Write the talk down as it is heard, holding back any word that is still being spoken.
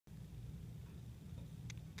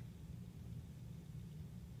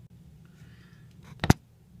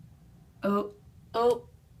Oh, oh,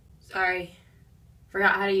 sorry.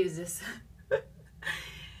 Forgot how to use this.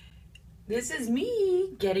 This is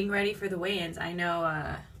me getting ready for the weigh-ins. I know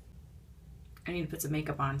I need to put some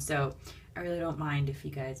makeup on, so I really don't mind if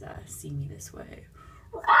you guys see me this way.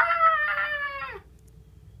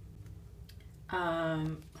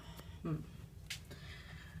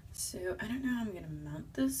 So I don't know how I'm gonna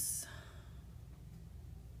mount this.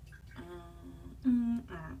 I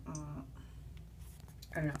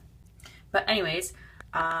don't know. But anyways,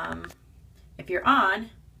 if you're on,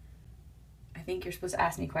 I think you're supposed to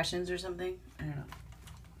ask me questions or something. I don't know.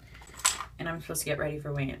 And I'm supposed to get ready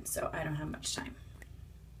for weigh-ins, so I don't have much time.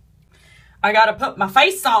 I gotta put my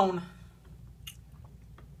face on.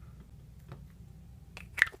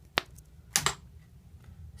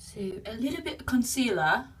 So a little bit of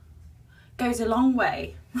concealer goes a long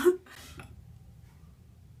way.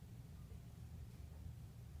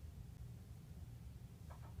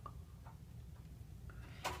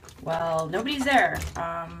 Well, nobody's there.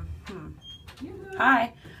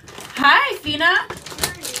 Hi. Hi, Fina.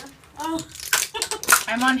 Where are you? Oh.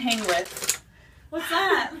 I'm on Hang With. What's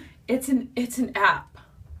that? It's an app.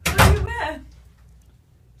 What are you with?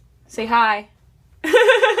 Say hi.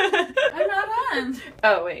 I'm not on.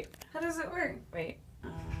 Oh, wait. How does it work? Wait.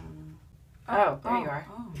 There you are.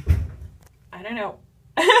 Oh. I don't know.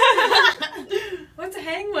 What to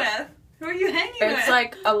hang with? Who are you hanging with? It's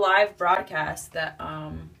like a live broadcast that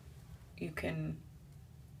you can,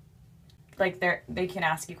 like, they can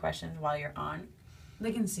ask you questions while you're on.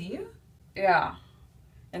 They can see you? Yeah.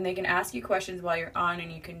 And they can ask you questions while you're on,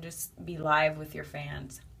 and you can just be live with your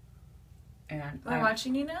fans. And They're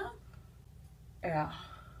watching you now? Yeah.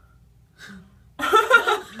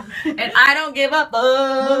 And I don't give a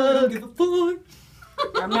fuck.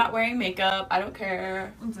 I'm not wearing makeup. I don't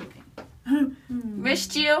care. It's okay.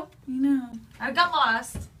 Missed you. You know. I got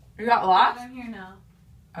lost. You got But lost? I'm here now.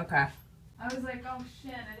 Okay. I was like, oh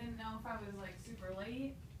shit, I didn't know if I was like super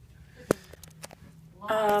late.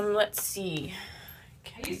 Let's see.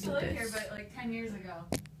 I used to live here, but like 10 years ago.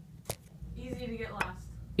 Easy to get lost.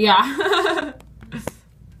 Yeah.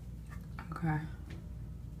 Okay.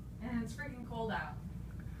 And it's freaking cold out.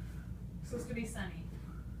 It's supposed to be sunny.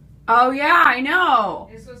 Oh yeah, I know.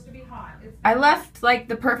 It's supposed to be hot. I left like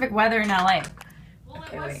the perfect weather in LA. Well,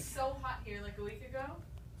 Okay, it was wait. so hot here like a week ago.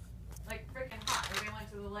 Like freaking hot. Like I went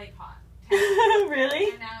to the lake hot.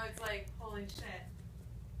 Really? And now it's like, holy shit.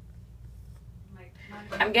 Like,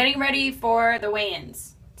 I'm getting ready for the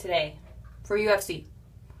weigh-ins today for UFC.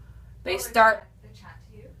 They start. They chat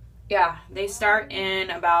to you? Yeah, they start in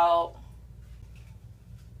about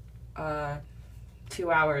 2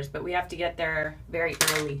 hours, but we have to get there very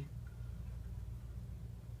early.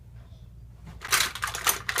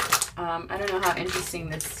 I don't know how interesting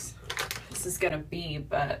this is gonna be,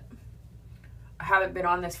 but I haven't been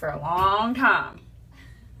on this for a long time.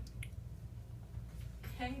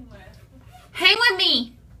 Hang with. Hang with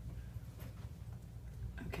me!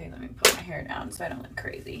 Okay, let me put my hair down so I don't look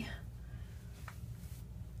crazy.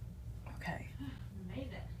 Okay.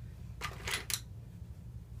 Made it.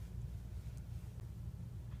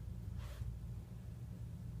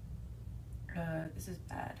 This is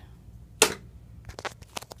bad. Did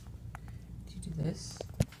you do this?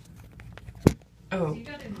 Oh. You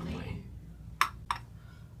got in late.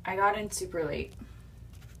 I got in super late.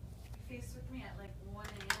 You faced with me at like 1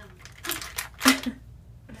 a.m.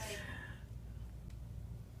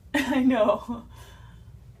 Like, I know.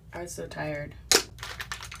 I was so tired.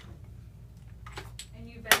 and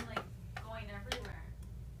you've been like going everywhere.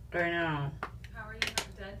 I know. How are you not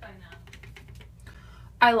dead by now?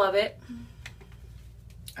 I love it.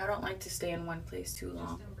 I don't like to stay in one place too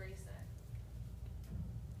long. Just embrace it.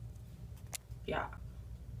 Yeah.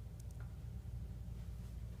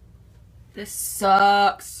 This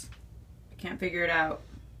sucks. I can't figure it out.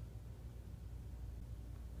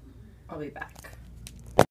 I'll be back.